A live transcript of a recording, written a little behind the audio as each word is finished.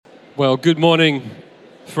Well, good morning,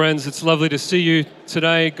 friends. It's lovely to see you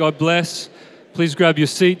today. God bless. Please grab your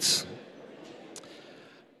seats.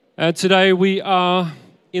 And today we are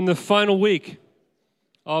in the final week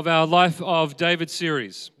of our Life of David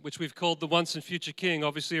series, which we've called the Once and Future King,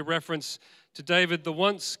 obviously a reference to David, the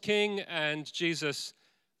once king, and Jesus,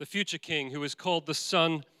 the future king, who is called the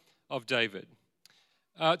Son of David.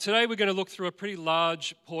 Today we're going to look through a pretty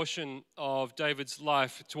large portion of David's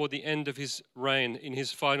life toward the end of his reign in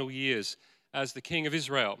his final years as the king of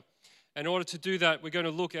Israel. In order to do that, we're going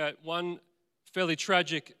to look at one fairly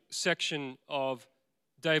tragic section of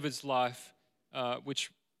David's life,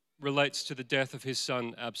 which relates to the death of his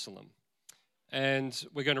son Absalom. And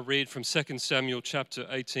we're going to read from 2 Samuel chapter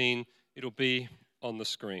 18. It'll be on the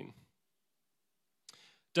screen.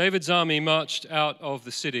 David's army marched out of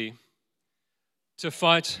the city to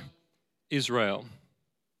fight Israel.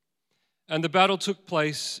 And the battle took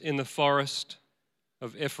place in the forest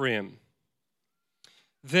of Ephraim.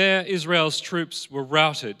 There, Israel's troops were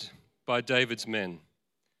routed by David's men,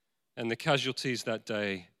 and the casualties that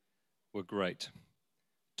day were great.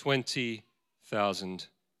 20,000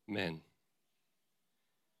 men.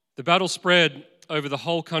 The battle spread over the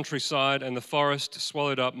whole countryside, and the forest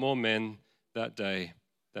swallowed up more men that day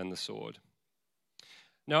than the sword.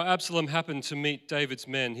 Now Absalom happened to meet David's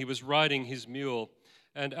men. He was riding his mule,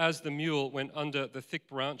 and as the mule went under the thick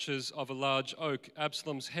branches of a large oak,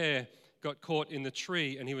 Absalom's hair got caught in the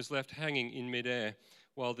tree, and he was left hanging in midair,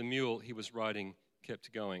 while the mule he was riding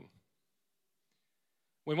kept going.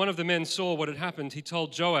 When one of the men saw what had happened, he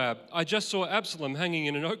told Joab, "I just saw Absalom hanging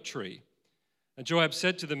in an oak tree." And Joab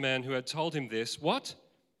said to the man who had told him this, "What?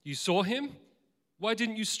 You saw him? Why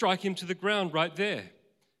didn't you strike him to the ground right there?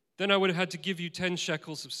 Then I would have had to give you 10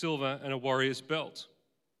 shekels of silver and a warrior's belt."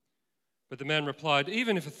 But the man replied,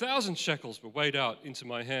 "Even if 1,000 shekels were weighed out into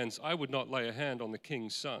my hands, I would not lay a hand on the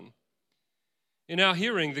king's son. In our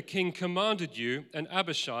hearing, the king commanded you and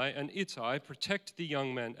Abishai and Ittai, protect the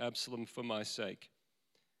young man Absalom for my sake.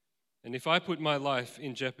 And if I put my life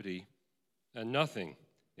in jeopardy, and nothing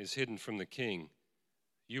is hidden from the king,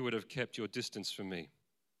 you would have kept your distance from me."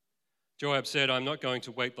 Joab said, "I'm not going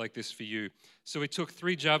to wait like this for you." So he took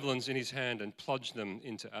 3 javelins in his hand and plunged them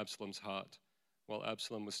into Absalom's heart, while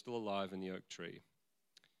Absalom was still alive in the oak tree.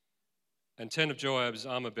 And 10 of Joab's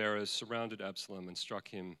armor-bearers surrounded Absalom and struck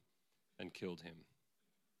him and killed him.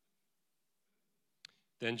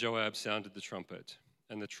 Then Joab sounded the trumpet,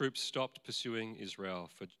 and the troops stopped pursuing Israel,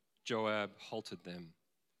 for Joab halted them.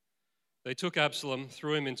 They took Absalom,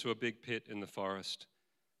 threw him into a big pit in the forest,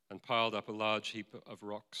 and piled up a large heap of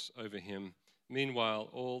rocks over him. Meanwhile,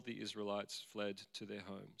 all the Israelites fled to their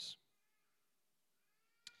homes.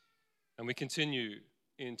 And we continue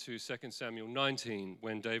into 2 Samuel 19,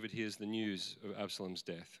 when David hears the news of Absalom's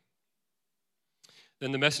death.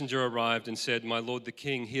 Then the messenger arrived and said, "My lord the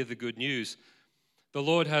king, hear the good news. The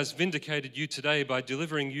Lord has vindicated you today by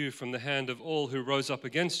delivering you from the hand of all who rose up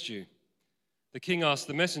against you." The king asked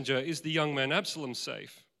the messenger, "Is the young man Absalom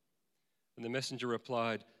safe?" And the messenger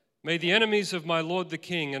replied, "May the enemies of my lord the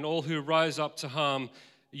king and all who rise up to harm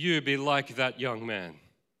you be like that young man."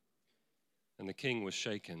 And the king was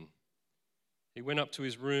shaken. He went up to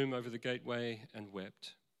his room over the gateway and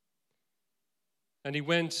wept. And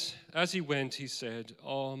as he went, he said,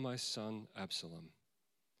 "Oh, my son Absalom,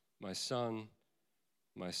 my son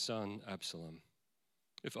Absalom,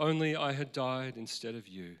 if only I had died instead of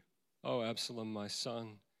you. Oh, Absalom, my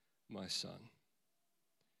son, my son."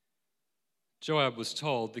 Joab was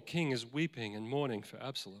told, "The king is weeping and mourning for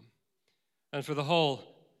Absalom." And for the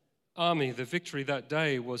whole army, the victory that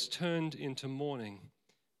day was turned into mourning,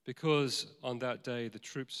 because on that day the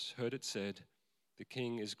troops heard it said, "The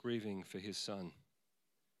king is grieving for his son."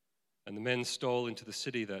 And the men stole into the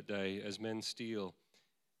city that day, as men steal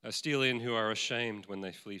in who are ashamed when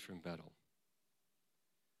they flee from battle.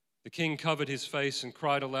 The king covered his face and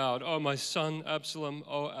cried aloud, "Oh, my son Absalom,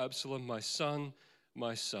 oh, Absalom, my son,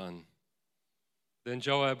 my son." Then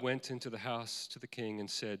Joab went into the house to the king and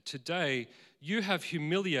said, "Today you have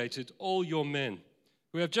humiliated all your men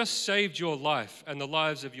who have just saved your life and the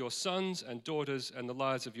lives of your sons and daughters and the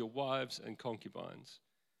lives of your wives and concubines.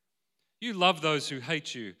 You love those who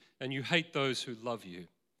hate you, and you hate those who love you.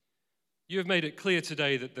 You have made it clear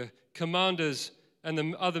today that the commanders and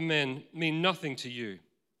the other men mean nothing to you.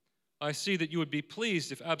 I see that you would be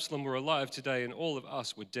pleased if Absalom were alive today and all of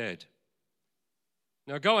us were dead.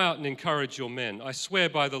 Now go out and encourage your men. I swear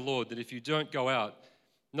by the Lord that if you don't go out,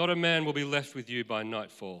 not a man will be left with you by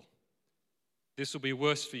nightfall. This will be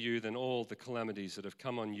worse for you than all the calamities that have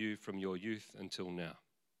come on you from your youth until now."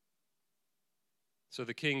 So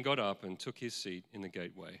the king got up and took his seat in the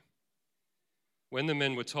gateway. When the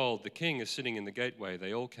men were told, "The king is sitting in the gateway,"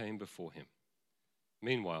 they all came before him.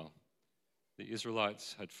 Meanwhile, the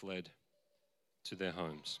Israelites had fled to their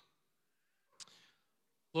homes.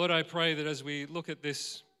 Lord, I pray that as we look at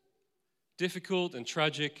this difficult and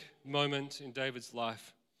tragic moment in David's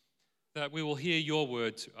life, that we will hear your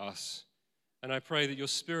word to us. And I pray that your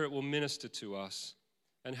Spirit will minister to us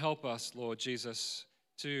and help us, Lord Jesus,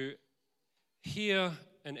 to hear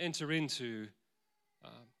and enter into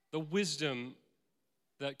the wisdom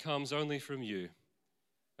that comes only from you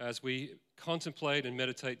as we contemplate and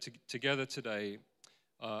meditate together today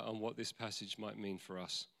on what this passage might mean for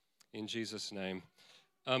us. In Jesus' name,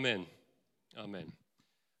 amen. Amen.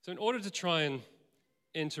 So in order to try and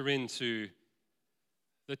enter into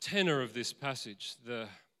the tenor of this passage, the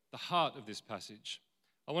heart of this passage,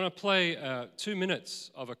 I want to play 2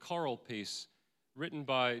 minutes of a choral piece written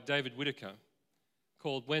by David Whitaker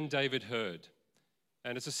called "When David Heard."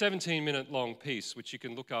 And it's a 17-minute long piece, which you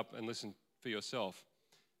can look up and listen for yourself.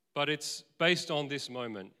 But it's based on this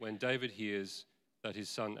moment when David hears that his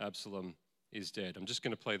son Absalom is dead. I'm just going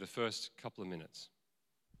to play the first couple of minutes.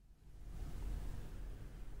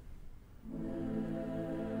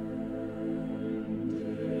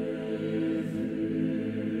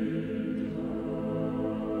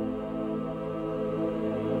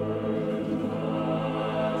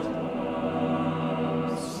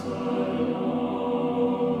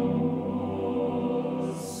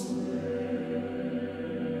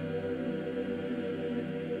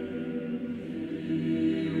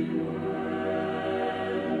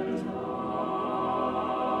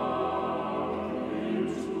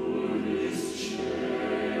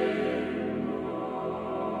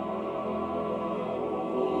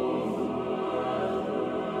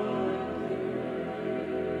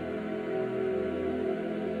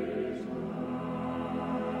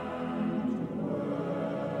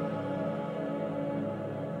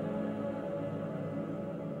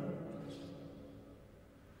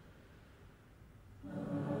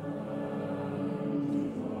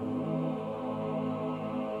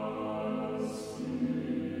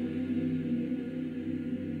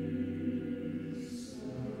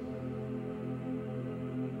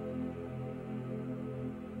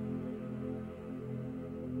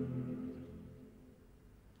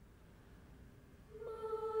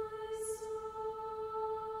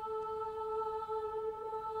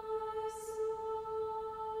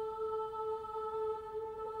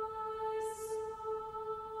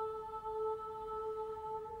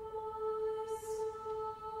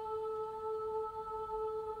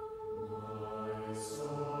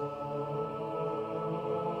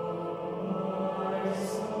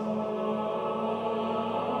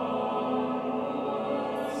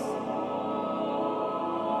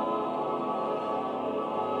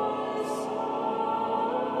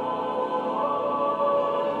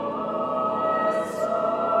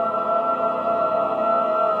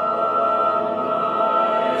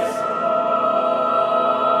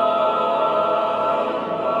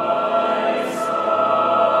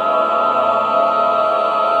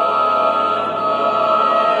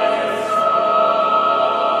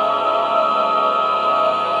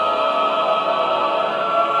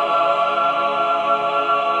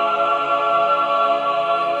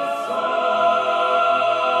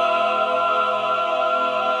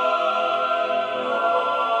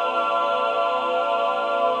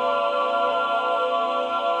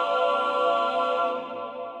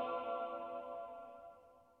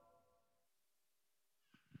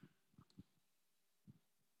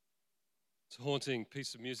 It's a haunting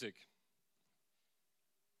piece of music.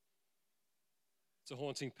 It's a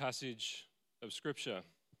haunting passage of Scripture.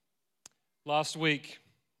 Last week,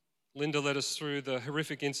 Linda led us through the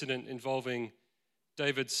horrific incident involving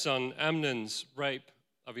David's son Amnon's rape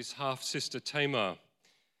of his half-sister Tamar.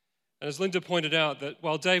 And as Linda pointed out, that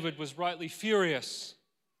while David was rightly furious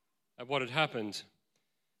at what had happened,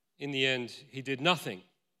 in the end, he did nothing,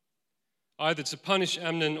 either to punish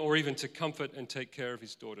Amnon or even to comfort and take care of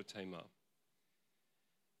his daughter Tamar.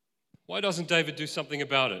 Why doesn't David do something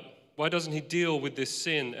about it? Why doesn't he deal with this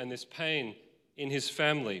sin and this pain in his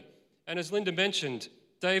family? And as Linda mentioned,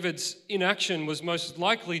 David's inaction was most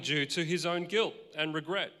likely due to his own guilt and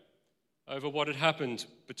regret over what had happened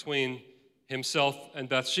between himself and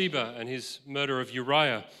Bathsheba and his murder of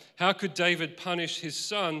Uriah. How could David punish his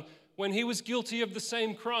son when he was guilty of the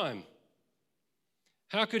same crime?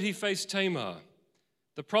 How could he face Tamar?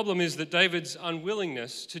 The problem is that David's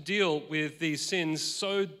unwillingness to deal with these sins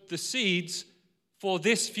sowed the seeds for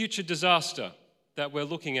this future disaster that we're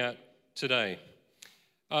looking at today.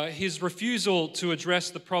 His refusal to address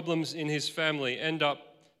the problems in his family end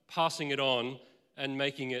up passing it on and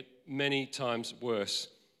making it many times worse.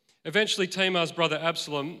 Eventually, Tamar's brother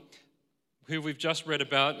Absalom, who we've just read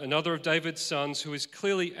about, another of David's sons, who is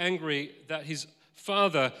clearly angry that his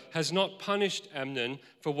father has not punished Amnon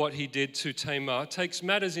for what he did to Tamar, takes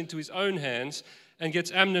matters into his own hands and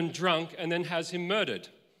gets Amnon drunk and then has him murdered.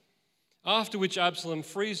 After which Absalom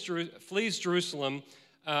flees Jerusalem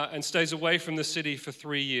and stays away from the city for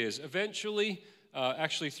 3 years. Eventually,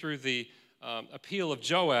 actually through the appeal of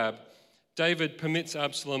Joab, David permits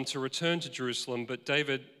Absalom to return to Jerusalem, but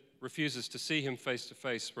David refuses to see him face to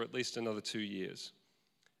face for at least another 2 years.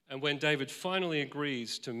 And when David finally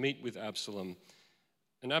agrees to meet with Absalom,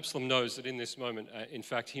 and Absalom knows that in this moment, in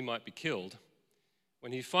fact, he might be killed.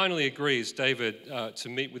 When he finally agrees, David, to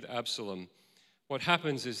meet with Absalom, what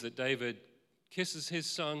happens is that David kisses his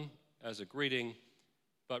son as a greeting,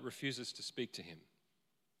 but refuses to speak to him.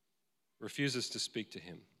 Refuses to speak to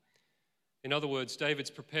him. In other words,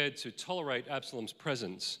 David's prepared to tolerate Absalom's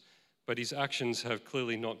presence, but his actions have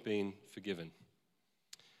clearly not been forgiven.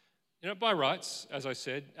 By rights, as I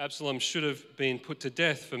said, Absalom should have been put to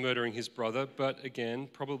death for murdering his brother, but again,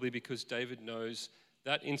 probably because David knows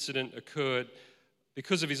that incident occurred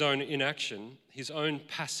because of his own inaction, his own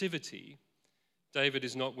passivity. David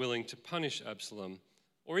is not willing to punish Absalom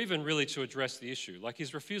or even really to address the issue. Like,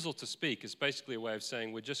 his refusal to speak is basically a way of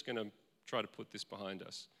saying, we're just going to try to put this behind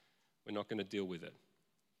us. We're not going to deal with it.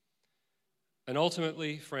 And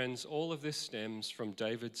ultimately, friends, all of this stems from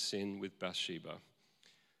David's sin with Bathsheba.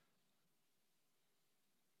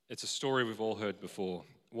 It's a story we've all heard before.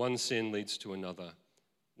 One sin leads to another.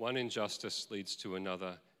 One injustice leads to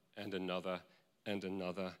another and another and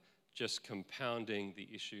another, just compounding the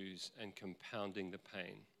issues and compounding the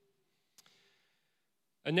pain.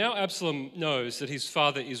 And now Absalom knows that his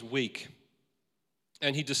father is weak,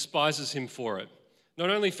 and he despises him for it. Not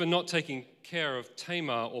only for not taking care of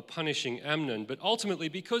Tamar or punishing Amnon, but ultimately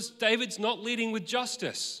because David's not leading with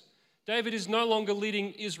justice. David is no longer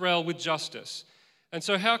leading Israel with justice. And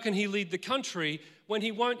so how can he lead the country when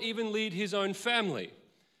he won't even lead his own family?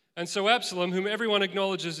 And so Absalom, whom everyone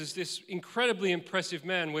acknowledges as this incredibly impressive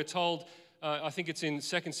man, we're told, I think it's in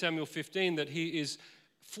 2 Samuel 15, that he is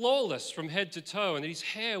flawless from head to toe and that his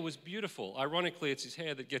hair was beautiful. Ironically, it's his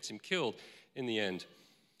hair that gets him killed in the end.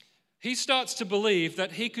 He starts to believe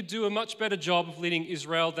that he could do a much better job of leading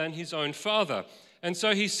Israel than his own father. And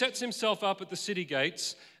so he sets himself up at the city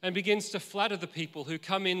gates and begins to flatter the people who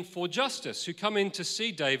come in for justice, who come in to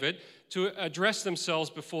see David, to address themselves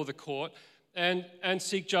before the court and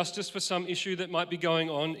seek justice for some issue that might be going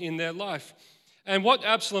on in their life. And what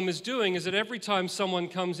Absalom is doing is that every time someone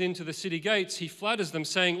comes into the city gates, he flatters them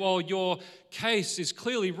saying, well, your case is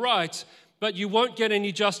clearly right, but you won't get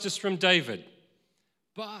any justice from David.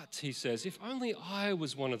 But, he says, if only I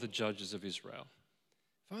was one of the judges of Israel,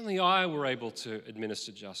 if only I were able to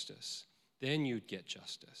administer justice, then you'd get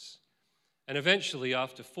justice. And eventually,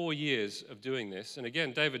 after 4 years of doing this, and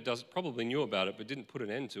again, David probably knew about it but didn't put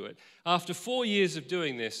an end to it. After 4 years of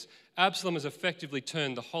doing this, Absalom has effectively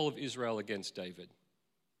turned the whole of Israel against David.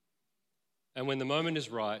 And when the moment is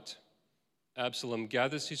right, Absalom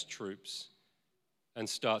gathers his troops and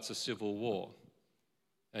starts a civil war.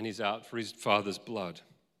 And he's out for his father's blood.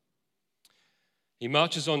 He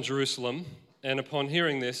marches on Jerusalem, and upon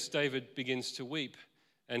hearing this, David begins to weep,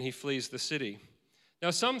 and he flees the city.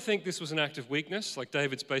 Now, some think this was an act of weakness, like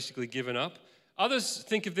David's basically given up. Others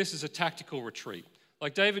think of this as a tactical retreat.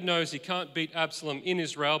 Like David knows he can't beat Absalom in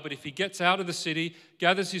Israel, but if he gets out of the city,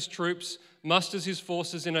 gathers his troops, musters his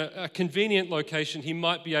forces in a convenient location, he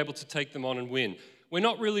might be able to take them on and win. We're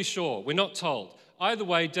not really sure. We're not told. Either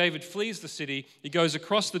way, David flees the city, he goes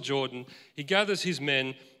across the Jordan, he gathers his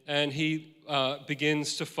men, and he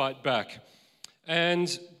begins to fight back. And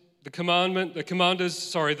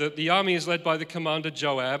the army is led by the commander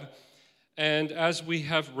Joab, and as we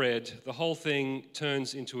have read, the whole thing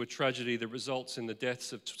turns into a tragedy that results in the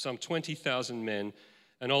deaths of some 20,000 men,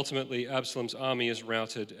 and ultimately Absalom's army is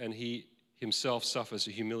routed, and he himself suffers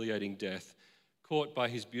a humiliating death, caught by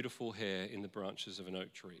his beautiful hair in the branches of an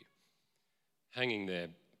oak tree, hanging there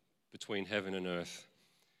between heaven and earth,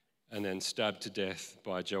 and then stabbed to death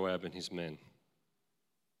by Joab and his men.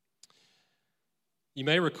 You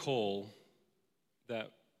may recall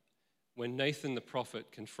that when Nathan the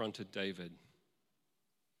prophet confronted David,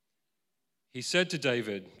 he said to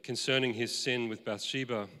David concerning his sin with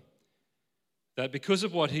Bathsheba that because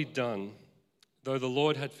of what he'd done, though the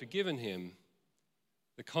Lord had forgiven him,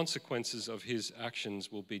 the consequences of his actions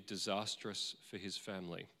will be disastrous for his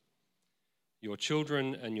family. Your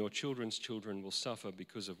children and your children's children will suffer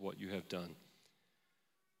because of what you have done.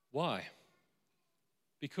 Why?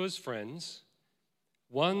 Because, friends,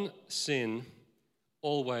 one sin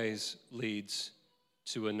always leads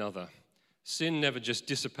to another. Sin never just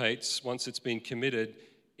dissipates once it's been committed.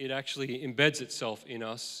 It actually embeds itself in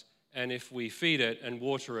us, and if we feed it and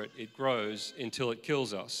water it, it grows until it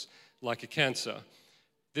kills us, like a cancer.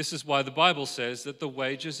 This is why the Bible says that the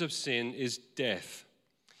wages of sin is death.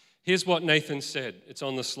 Here's what Nathan said. It's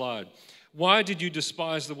on the slide. Why did you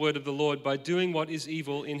despise the word of the Lord by doing what is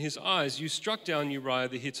evil in his eyes? You struck down Uriah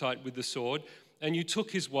the Hittite with the sword, and you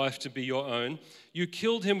took his wife to be your own. You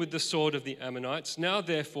killed him with the sword of the Ammonites. Now,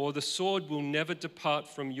 therefore, the sword will never depart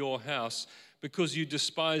from your house, because you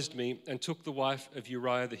despised me and took the wife of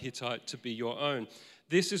Uriah the Hittite to be your own.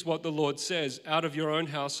 This is what the Lord says, out of your own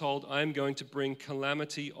household I am going to bring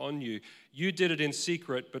calamity on you. You did it in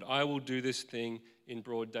secret, but I will do this thing in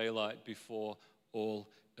broad daylight before all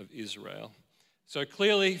of Israel. So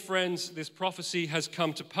clearly, friends, this prophecy has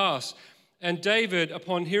come to pass. And David,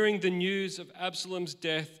 upon hearing the news of Absalom's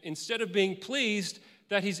death, instead of being pleased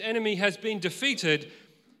that his enemy has been defeated,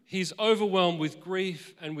 he's overwhelmed with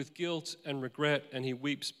grief and with guilt and regret, and he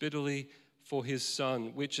weeps bitterly for his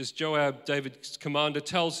son, which, as Joab, David's commander,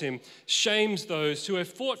 tells him, shames those who have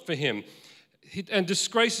fought for him and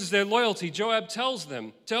disgraces their loyalty. Joab tells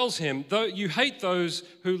him, though you hate those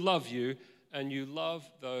who love you, and you love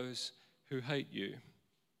those who hate you.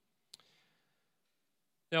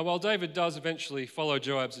 Now, while David does eventually follow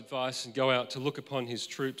Joab's advice and go out to look upon his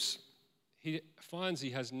troops, he finds he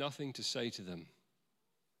has nothing to say to them.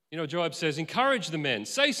 You know, Joab says, encourage the men,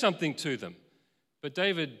 say something to them. But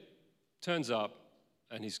David turns up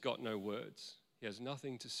and he's got no words. He has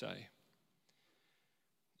nothing to say.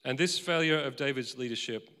 And this failure of David's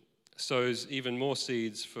leadership sows even more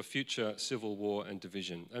seeds for future civil war and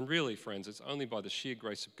division. And really, friends, it's only by the sheer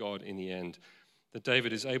grace of God in the end that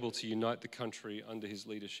David is able to unite the country under his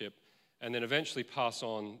leadership and then eventually pass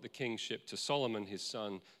on the kingship to Solomon, his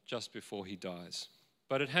son, just before he dies.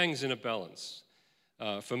 But it hangs in a balance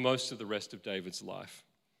for most of the rest of David's life.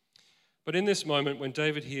 But in this moment, when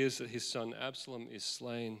David hears that his son Absalom is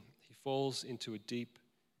slain, he falls into a deep,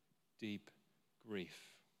 deep grief.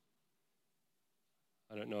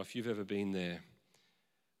 I don't know if you've ever been there.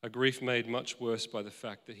 A grief made much worse by the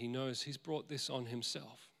fact that he knows he's brought this on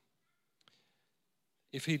himself.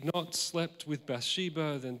 If he'd not slept with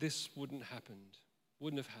Bathsheba, then this wouldn't have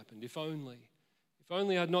happened. If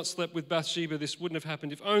only I'd not slept with Bathsheba, this wouldn't have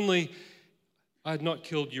happened. If only I had not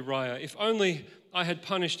killed Uriah. If only I had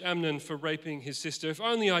punished Amnon for raping his sister. If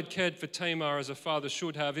only I'd cared for Tamar as a father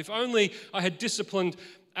should have. If only I had disciplined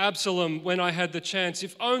Absalom when I had the chance.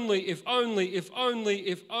 If only.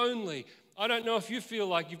 I don't know if you feel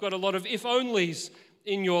like you've got a lot of if-onlys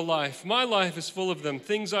in your life. My life is full of them.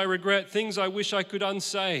 Things I regret, things I wish I could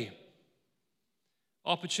unsay.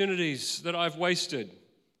 Opportunities that I've wasted.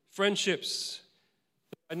 Friendships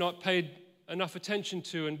that I've not paid enough attention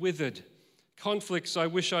to and withered. Conflicts I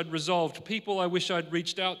wish I'd resolved. People I wish I'd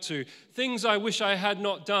reached out to. Things I wish I had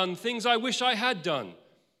not done. Things I wish I had done.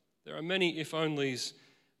 There are many if-onlys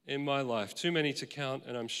in my life. Too many to count,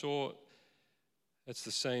 and I'm sure it's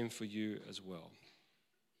the same for you as well.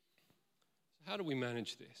 How do we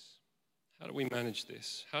manage this? How do we manage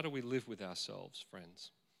this? How do we live with ourselves,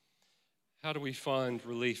 friends? How do we find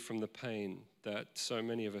relief from the pain that so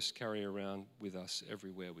many of us carry around with us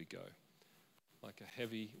everywhere we go, like a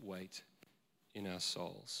heavy weight in our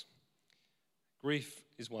souls? Grief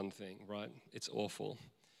is one thing, right? It's awful.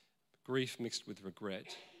 Grief mixed with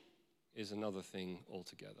regret is another thing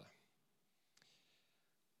altogether.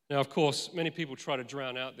 Now, of course, many people try to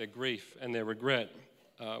drown out their grief and their regret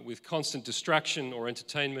with constant distraction or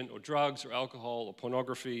entertainment or drugs or alcohol or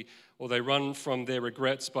pornography, or they run from their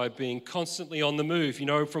regrets by being constantly on the move,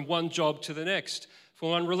 from one job to the next, from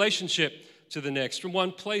one relationship to the next, from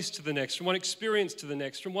one place to the next, from one experience to the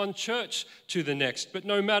next, from one church to the next. But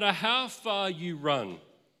no matter how far you run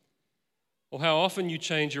or how often you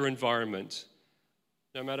change your environment,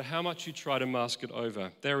 no matter how much you try to mask it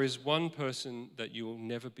over, there is one person that you will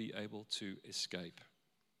never be able to escape.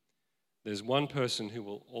 There's one person who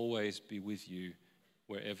will always be with you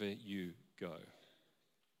wherever you go.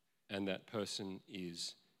 And that person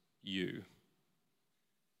is you. You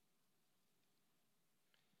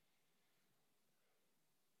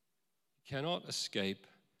cannot escape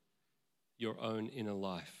your own inner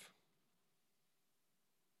life.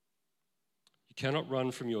 You cannot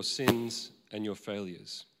run from your sins and your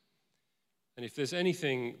failures. And if there's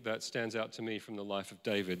anything that stands out to me from the life of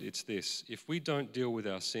David, it's this: if we don't deal with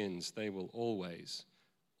our sins, they will always,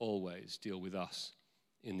 always deal with us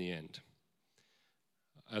in the end.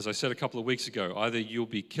 As I said a couple of weeks ago, either you'll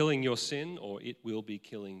be killing your sin or it will be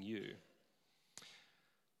killing you.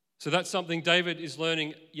 So that's something David is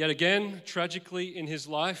learning yet again, tragically, in his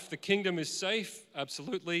life. The kingdom is safe,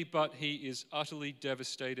 absolutely, but he is utterly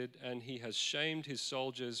devastated, and he has shamed his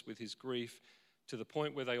soldiers with his grief to the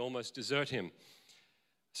point where they almost desert him.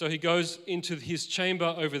 So he goes into his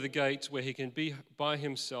chamber over the gate where he can be by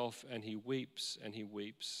himself, and he weeps and he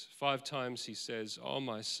weeps. 5 times he says, "Oh,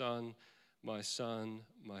 my son, my son,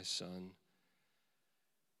 my son."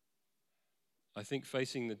 I think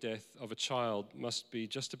facing the death of a child must be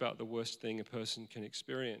just about the worst thing a person can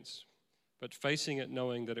experience. But facing it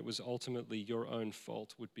knowing that it was ultimately your own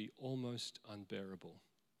fault would be almost unbearable.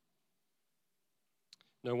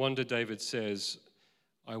 No wonder David says,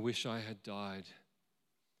 "I wish I had died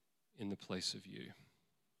in the place of you."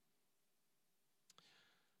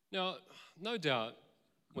 Now, no doubt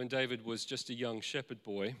when David was just a young shepherd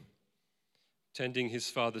boy, tending his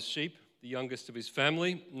father's sheep, the youngest of his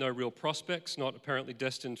family, no real prospects, not apparently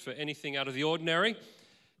destined for anything out of the ordinary,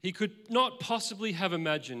 he could not possibly have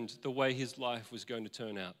imagined the way his life was going to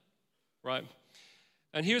turn out, right?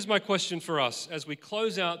 And here's my question for us as we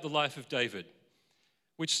close out the life of David,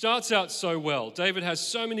 which starts out so well. David has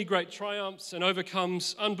so many great triumphs and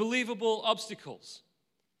overcomes unbelievable obstacles.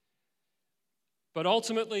 But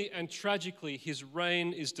ultimately and tragically, his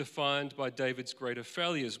reign is defined by David's greater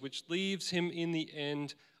failures, which leaves him in the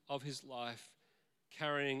end of his life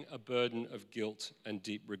carrying a burden of guilt and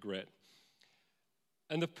deep regret.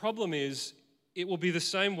 And the problem is, it will be the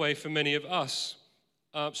same way for many of us.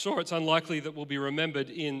 Sure, it's unlikely that we'll be remembered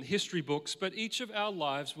in history books, but each of our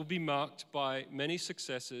lives will be marked by many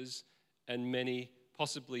successes and many,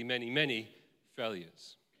 possibly many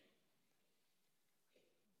failures.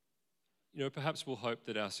 You know, perhaps we'll hope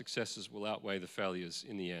that our successes will outweigh the failures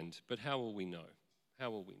in the end, but how will we know?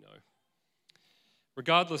 How will we know?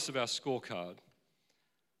 Regardless of our scorecard,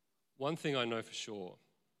 one thing I know for sure,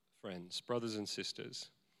 friends, brothers and sisters,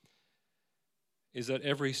 is that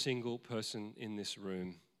every single person in this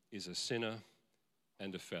room is a sinner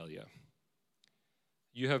and a failure.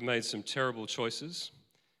 You have made some terrible choices,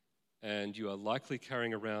 and you are likely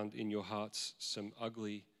carrying around in your hearts some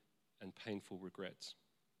ugly and painful regrets.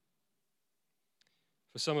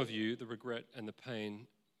 For some of you, the regret and the pain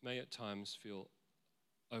may at times feel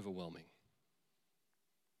overwhelming.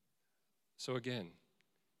 So again,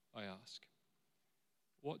 I ask,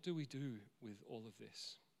 what do we do with all of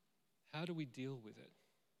this? How do we deal with it?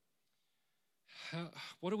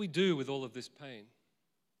 What do we do with all of this pain?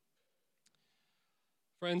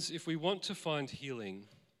 Friends, if we want to find healing,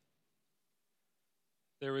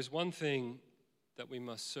 there is one thing that we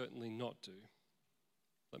must certainly not do.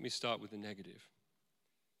 Let me start with the negative.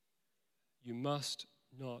 You must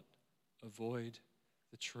not avoid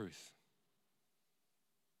the truth.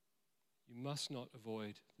 You must not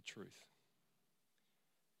avoid the truth.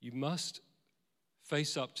 You must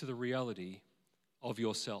face up to the reality of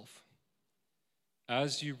yourself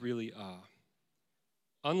as you really are.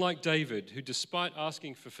 Unlike David, who despite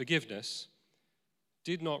asking for forgiveness,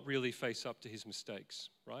 did not really face up to his mistakes,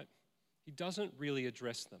 right? He doesn't really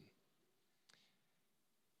address them.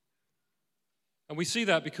 And we see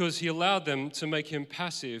that because he allowed them to make him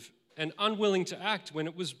passive and unwilling to act when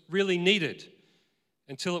it was really needed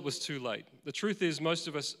until it was too late. The truth is, most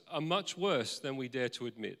of us are much worse than we dare to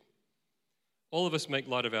admit. All of us make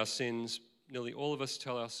light of our sins. Nearly all of us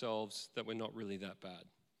tell ourselves that we're not really that bad.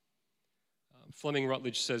 Fleming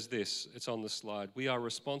Rutledge says this, it's on the slide: we are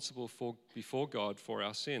responsible before God for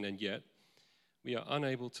our sin, and yet we are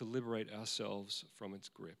unable to liberate ourselves from its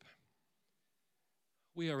grip.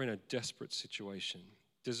 We are in a desperate situation,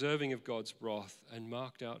 deserving of God's wrath and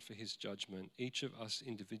marked out for his judgment, each of us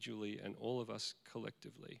individually and all of us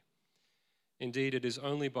collectively. Indeed, it is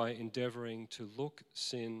only by endeavoring to look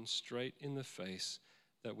sin straight in the face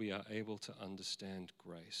that we are able to understand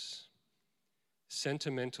grace.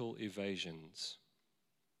 Sentimental evasions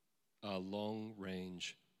are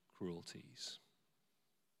long-range cruelties.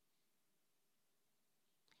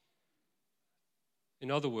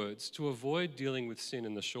 In other words, to avoid dealing with sin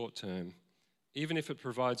in the short term, even if it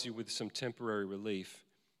provides you with some temporary relief,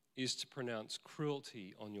 is to pronounce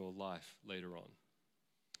cruelty on your life later on.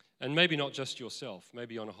 And maybe not just yourself,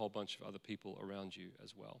 maybe on a whole bunch of other people around you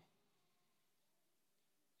as well.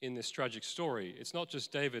 In this tragic story, it's not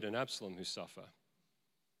just David and Absalom who suffer.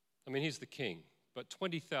 I mean, he's the king, but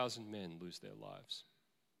 20,000 men lose their lives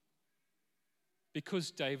because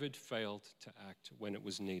David failed to act when it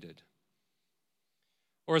was needed.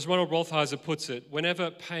 Or as Ronald Roltheiser puts it,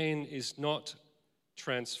 whenever pain is not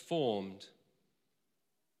transformed,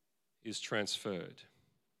 is transferred.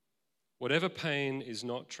 Whatever pain is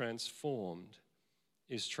not transformed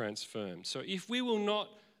is transformed. So if we will not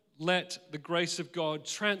let the grace of God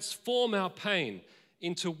transform our pain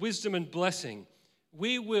into wisdom and blessing,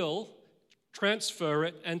 we will transfer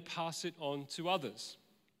it and pass it on to others.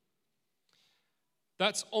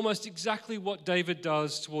 That's almost exactly what David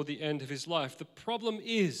does toward the end of his life. The problem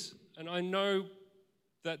is, and I know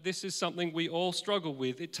that this is something we all struggle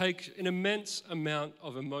with, it takes an immense amount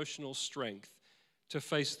of emotional strength to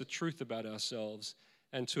face the truth about ourselves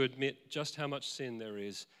and to admit just how much sin there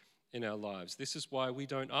is in our lives. This is why we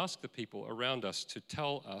don't ask the people around us to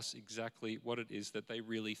tell us exactly what it is that they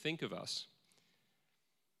really think of us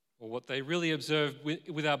or what they really observe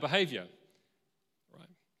with our behavior. Right?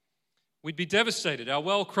 We'd be devastated. Our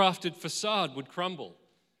well-crafted facade would crumble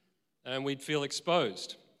and we'd feel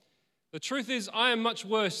exposed. The truth is, I am much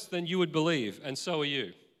worse than you would believe, and so are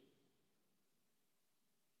you.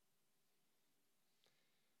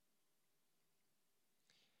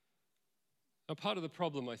 Now, part of the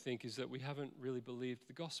problem, I think, is that we haven't really believed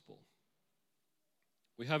the gospel.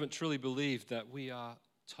 We haven't truly believed that we are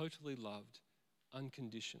totally loved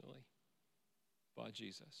unconditionally by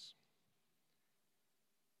Jesus.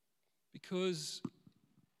 Because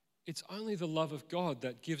it's only the love of God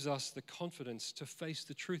that gives us the confidence to face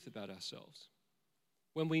the truth about ourselves.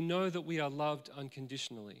 When we know that we are loved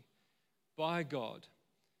unconditionally by God,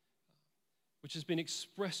 which has been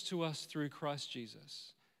expressed to us through Christ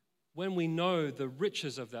Jesus, when we know the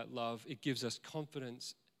riches of that love, it gives us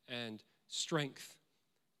confidence and strength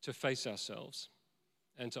to face ourselves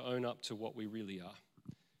and to own up to what we really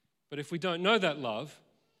are. But if we don't know that love,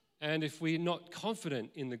 and if we're not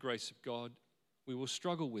confident in the grace of God, we will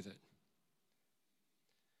struggle with it.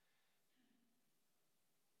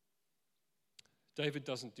 David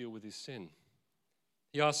doesn't deal with his sin.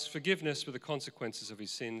 He asks forgiveness for the consequences of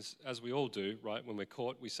his sins, as we all do, right? When we're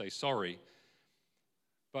caught, we say sorry.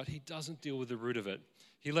 But he doesn't deal with the root of it.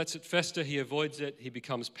 He lets it fester, he avoids it, he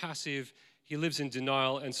becomes passive, he lives in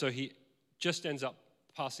denial, and so he just ends up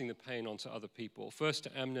passing the pain on to other people. First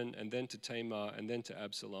to Amnon, and then to Tamar, and then to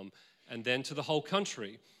Absalom, and then to the whole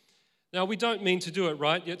country. Now, we don't mean to do it,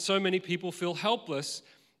 right? Yet so many people feel helpless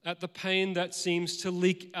at the pain that seems to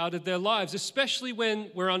leak out of their lives, especially when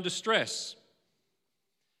we're under stress.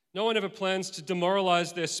 No one ever plans to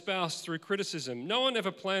demoralize their spouse through criticism. No one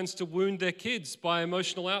ever plans to wound their kids by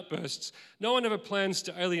emotional outbursts. No one ever plans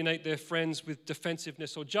to alienate their friends with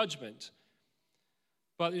defensiveness or judgment.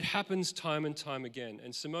 But it happens time and time again.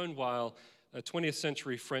 And Simone Weil, a 20th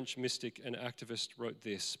century French mystic and activist, wrote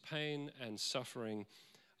this: "Pain and suffering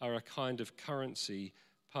are a kind of currency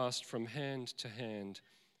passed from hand to hand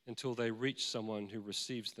until they reach someone who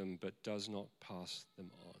receives them but does not pass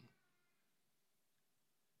them on."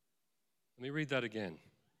 Let me read that again.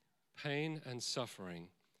 Pain and suffering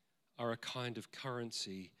are a kind of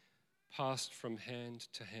currency passed from hand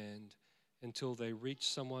to hand until they reach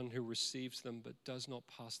someone who receives them but does not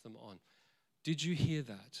pass them on. Did you hear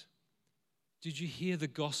that? Did you hear the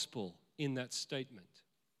gospel in that statement?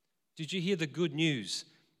 Did you hear the good news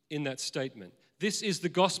in that statement? This is the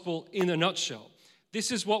gospel in a nutshell. This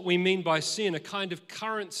is what we mean by sin, a kind of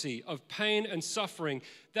currency of pain and suffering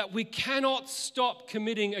that we cannot stop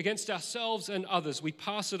committing against ourselves and others. We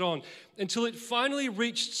pass it on until it finally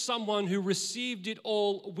reached someone who received it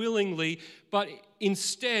all willingly, but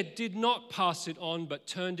instead did not pass it on, but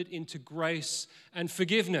turned it into grace and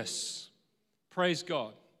forgiveness. Praise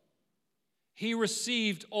God. He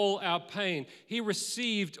received all our pain. He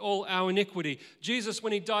received all our iniquity. Jesus,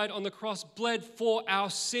 when he died on the cross, bled for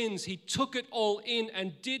our sins. He took it all in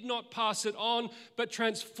and did not pass it on, but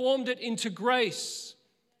transformed it into grace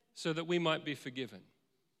so that we might be forgiven.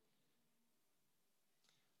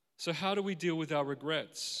 So how do we deal with our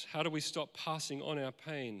regrets? How do we stop passing on our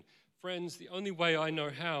pain? Friends, the only way I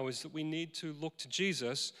know how is that we need to look to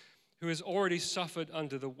Jesus, who has already suffered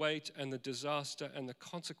under the weight and the disaster and the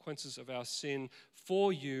consequences of our sin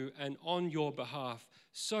for you and on your behalf.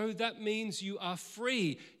 So that means you are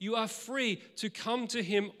free. You are free to come to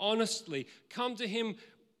him honestly, come to him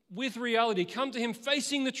with reality, come to him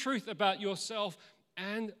facing the truth about yourself,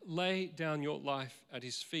 and lay down your life at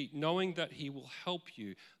his feet, knowing that he will help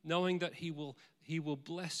you, knowing that he will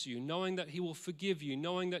bless you, knowing that he will forgive you,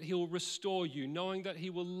 knowing that he will restore you, knowing that he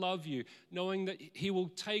will love you, knowing that he will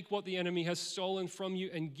take what the enemy has stolen from you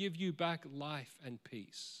and give you back life and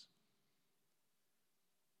peace.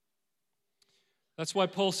 That's why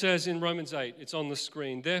Paul says in Romans 8, it's on the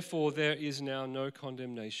screen, "Therefore there is now no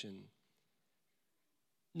condemnation."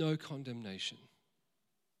 No condemnation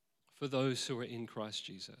for those who are in Christ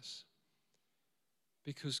Jesus,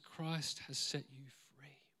 because Christ has set you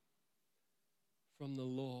free from the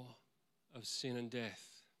law of sin and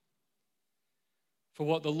death. for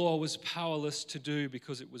what the law was powerless to do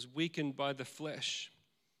because it was weakened by the flesh.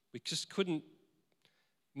 We just couldn't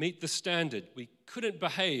meet the standard. We couldn't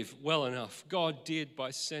behave well enough. God did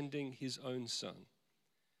by sending his own Son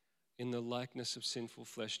in the likeness of sinful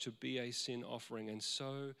flesh to be a sin offering. And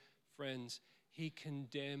so, friends, he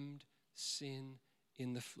condemned sin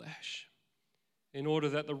in the flesh in order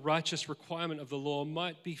that the righteous requirement of the law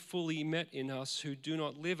might be fully met in us who do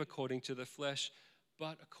not live according to the flesh,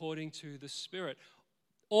 but according to the Spirit.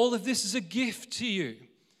 All of this is a gift to you,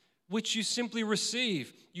 which you simply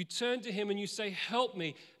receive. You turn to him and you say, help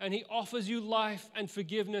me, and he offers you life and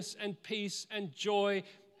forgiveness and peace and joy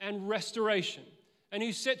and restoration. And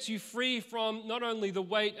he sets you free from not only the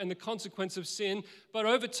weight and the consequence of sin, but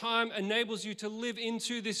over time enables you to live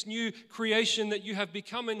into this new creation that you have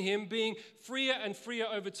become in him, being freer and freer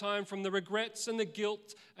over time from the regrets and the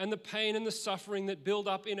guilt and the pain and the suffering that build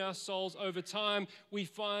up in our souls over time. We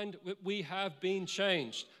find that we have been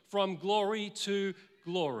changed from glory to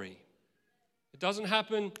glory. It doesn't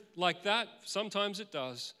happen like that. Sometimes it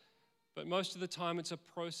does. But most of the time it's a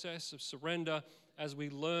process of surrender as we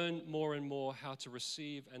learn more and more how to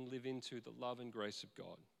receive and live into the love and grace of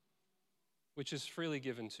God, which is freely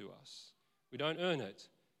given to us. We don't earn it,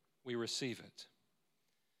 we receive it.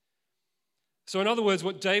 So in other words,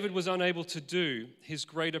 what David was unable to do, his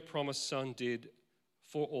greater promised Son did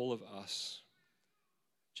for all of us.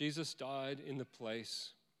 Jesus died in the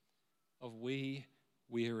place of we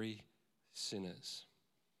weary sinners.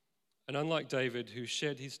 And unlike David, who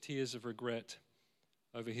shed his tears of regret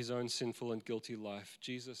over his own sinful and guilty life,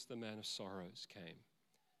 Jesus, the man of sorrows, came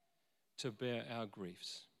to bear our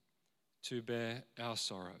griefs, to bear our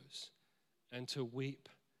sorrows, and to weep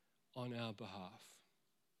on our behalf.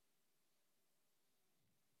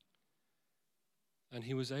 And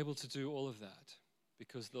he was able to do all of that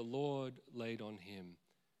because the Lord laid on him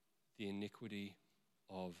the iniquity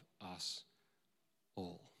of us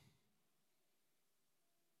all.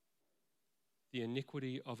 The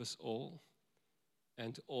iniquity of us all,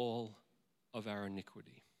 and all of our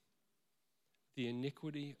iniquity. The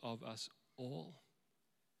iniquity of us all,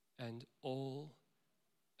 and all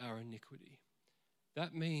our iniquity.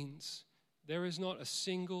 That means there is not a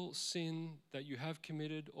single sin that you have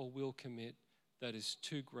committed or will commit that is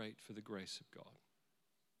too great for the grace of God.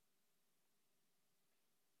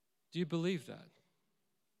 Do you believe that?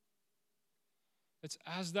 It's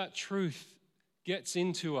as that truth gets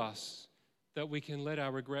into us that we can let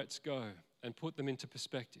our regrets go and put them into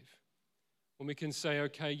perspective. When we can say,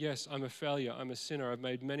 okay, yes, I'm a failure, I'm a sinner, I've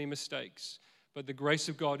made many mistakes, but the grace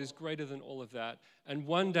of God is greater than all of that, and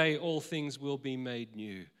one day all things will be made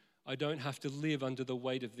new. I don't have to live under the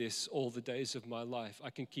weight of this all the days of my life. I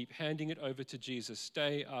can keep handing it over to Jesus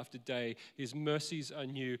day after day. His mercies are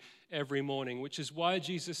new every morning, which is why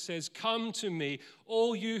Jesus says, come to me,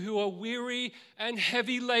 all you who are weary and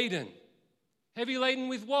heavy laden. Heavy laden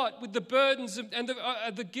with what? With the burdens and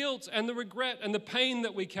the guilt and the regret and the pain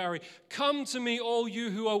that we carry. Come to me, all you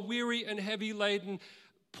who are weary and heavy laden.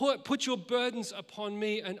 Put your burdens upon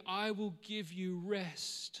me and I will give you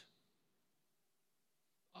rest.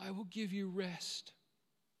 I will give you rest.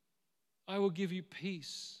 I will give you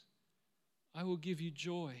peace. I will give you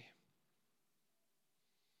joy.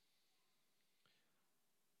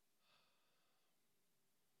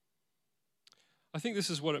 I think this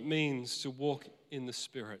is what it means to walk in the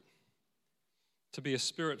Spirit, to be a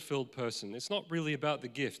Spirit-filled person. It's not really about the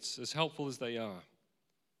gifts, as helpful as they are.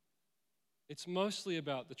 It's mostly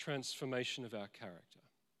about the transformation of our character.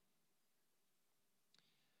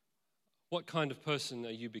 What kind of person are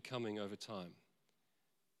you becoming over time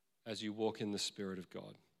as you walk in the Spirit of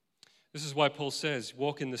God? This is why Paul says,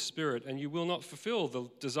 walk in the Spirit, and you will not fulfill the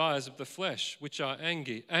desires of the flesh, which are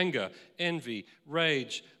anger, envy,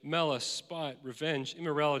 rage, malice, spite, revenge,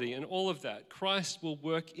 immorality, and all of that. Christ will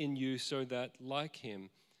work in you so that, like him,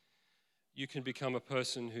 you can become a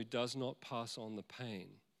person who does not pass on the pain,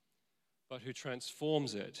 but who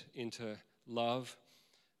transforms it into love,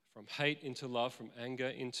 from hate into love, from anger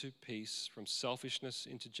into peace, from selfishness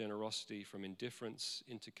into generosity, from indifference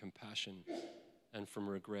into compassion, and from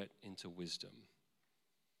regret into wisdom.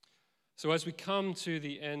 So as we come to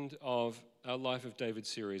the end of our Life of David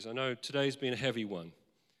series, I know today's been a heavy one.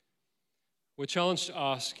 We're challenged to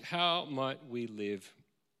ask, how might we live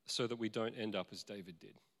so that we don't end up as David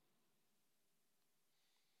did?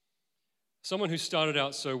 Someone who started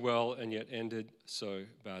out so well and yet ended so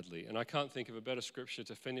badly. And I can't think of a better scripture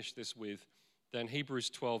to finish this with than Hebrews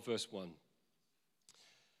 12, verse 1.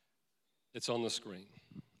 It's on the screen.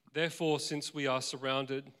 Therefore, since we are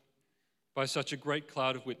surrounded by such a great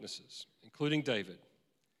cloud of witnesses, including David,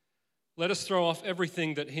 let us throw off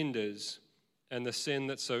everything that hinders and the sin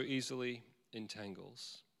that so easily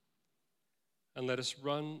entangles. And let us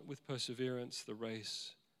run with perseverance the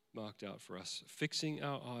race marked out for us, fixing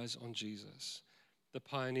our eyes on Jesus, the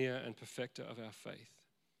pioneer and perfecter of our faith.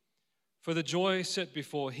 For the joy set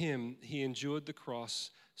before him, he endured the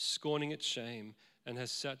cross, scorning its shame, and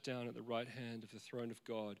has sat down at the right hand of the throne of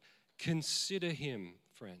God. Consider him,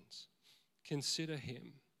 friends, consider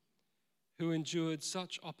him, who endured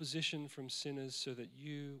such opposition from sinners so that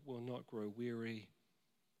you will not grow weary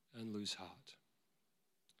and lose heart.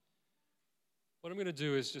 What I'm going to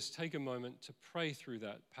do is just take a moment to pray through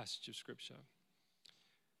that passage of Scripture.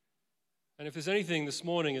 And if there's anything this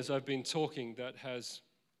morning as I've been talking that has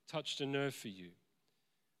touched a nerve for you,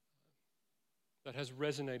 that has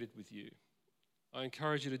resonated with you, I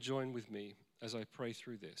encourage you to join with me as I pray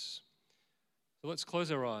through this. So let's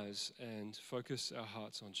close our eyes and focus our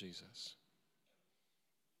hearts on Jesus.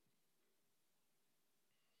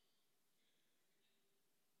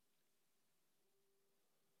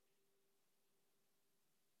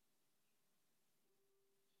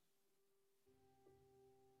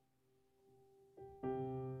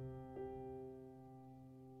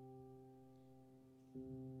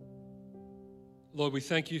 Lord, we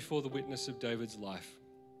thank you for the witness of David's life,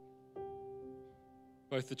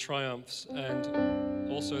 both the triumphs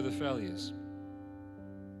and also the failures.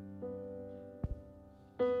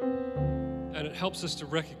 And it helps us to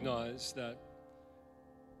recognize that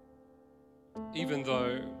even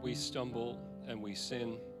though we stumble and we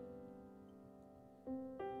sin,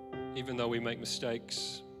 even though we make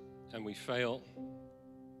mistakes and we fail,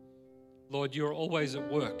 Lord, you're always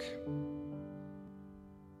at work.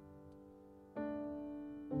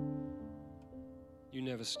 You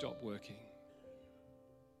never stop working.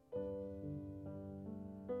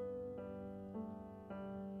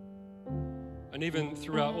 And even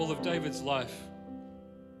throughout all of David's life,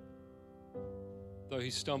 though he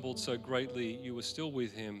stumbled so greatly, you were still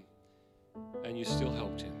with him and you still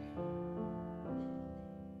helped him.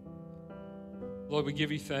 Lord, we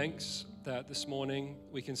give you thanks that this morning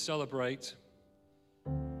we can celebrate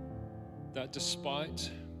that despite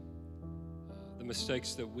the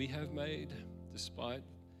mistakes that we have made, despite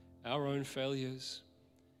our own failures,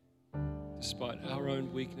 despite our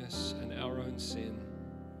own weakness and our own sin,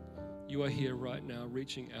 you are here right now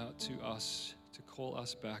reaching out to us to call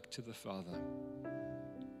us back to the Father.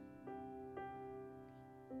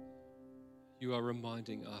 You are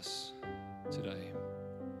reminding us today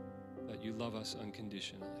that you love us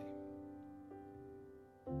unconditionally.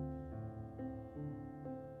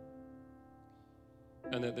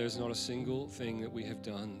 And that there's not a single thing that we have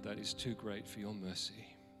done that is too great for your mercy.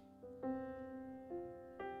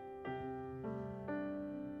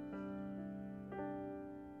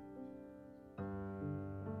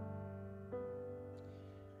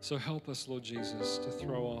 So help us, Lord Jesus, to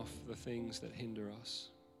throw off the things that hinder us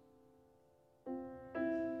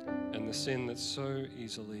and the sin that so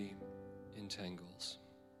easily entangles.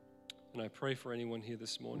 And I pray for anyone here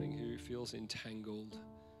this morning who feels entangled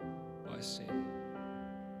by sin.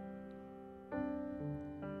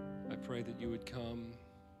 I pray that you would come,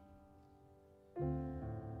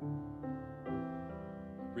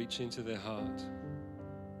 reach into their heart,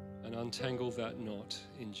 and untangle that knot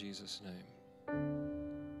in Jesus' name.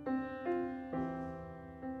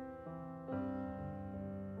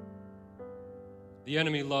 The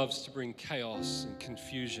enemy loves to bring chaos and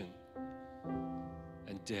confusion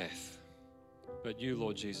and death. But you,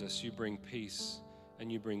 Lord Jesus, you bring peace and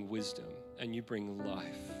you bring wisdom and you bring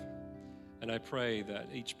life. And I pray that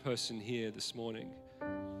each person here this morning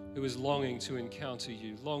who is longing to encounter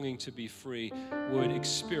you, longing to be free, would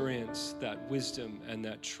experience that wisdom and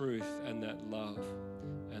that truth and that love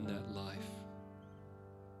and that life.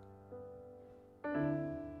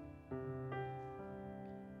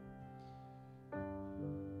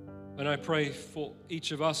 And I pray for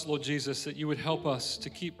each of us, Lord Jesus, that you would help us to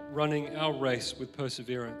keep running our race with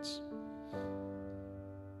perseverance.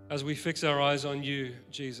 As we fix our eyes on you,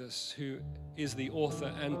 Jesus, who is the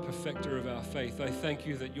author and perfecter of our faith, I thank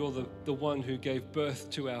you that you're the one who gave birth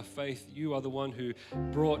to our faith. You are the one who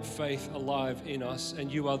brought faith alive in us,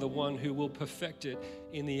 and you are the one who will perfect it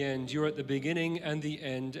in the end. You're at the beginning and the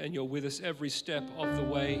end, and you're with us every step of the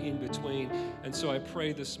way in between. And so I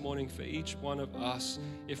pray this morning for each one of us,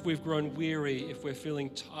 if we've grown weary, if we're feeling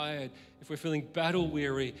tired, if we're feeling battle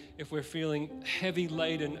weary, if we're feeling heavy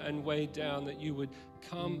laden and weighed down, that you would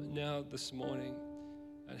come now this morning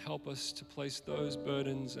and help us to place those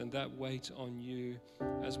burdens and that weight on you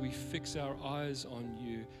as we fix our eyes on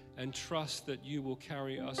you and trust that you will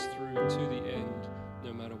carry us through to the end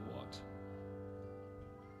no matter what.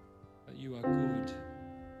 That you are good,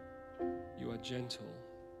 you are gentle.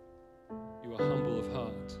 You are humble of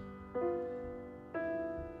heart.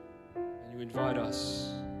 And you invite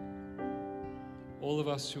us, all of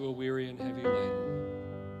us who are weary and heavy laden,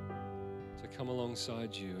 to come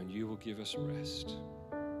alongside you, and you will give us rest.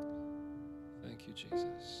 Thank you,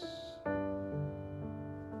 Jesus.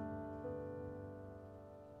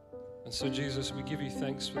 And so, Jesus, we give you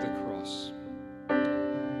thanks for the cross,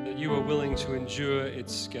 that you are willing to endure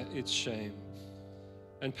its shame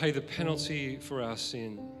and pay the penalty for our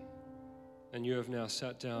sin. And you have now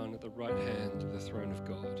sat down at the right hand of the throne of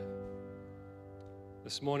God.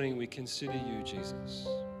 This morning we consider you, Jesus.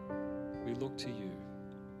 We look to you.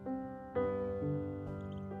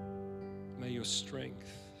 May your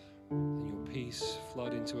strength and your peace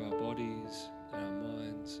flood into our bodies and our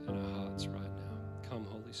minds and our hearts right now. Come,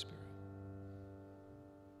 Holy Spirit.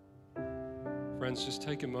 Friends, just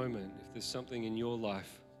take a moment if there's something in your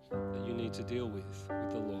life that you need to deal with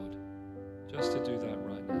the Lord, just to do that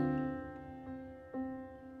right now.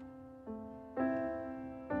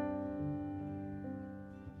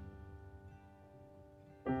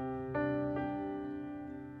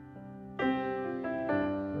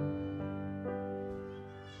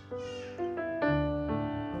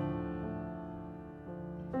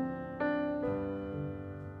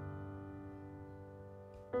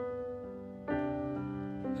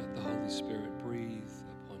 Let the Holy Spirit breathe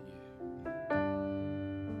upon you.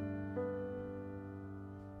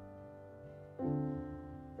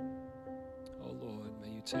 Oh Lord, may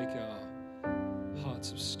you take our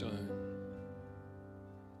hearts of stone,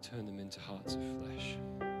 turn them into hearts of flesh.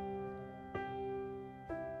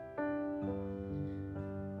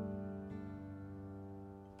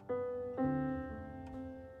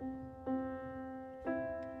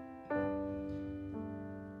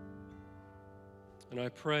 And I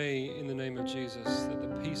pray in the name of Jesus that the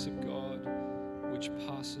peace of God, which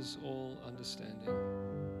passes all understanding,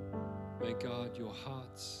 may guard your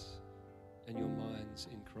hearts and your minds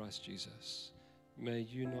in Christ Jesus. May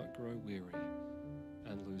you not grow weary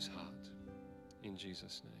and lose heart. In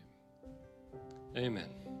Jesus' name.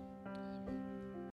 Amen.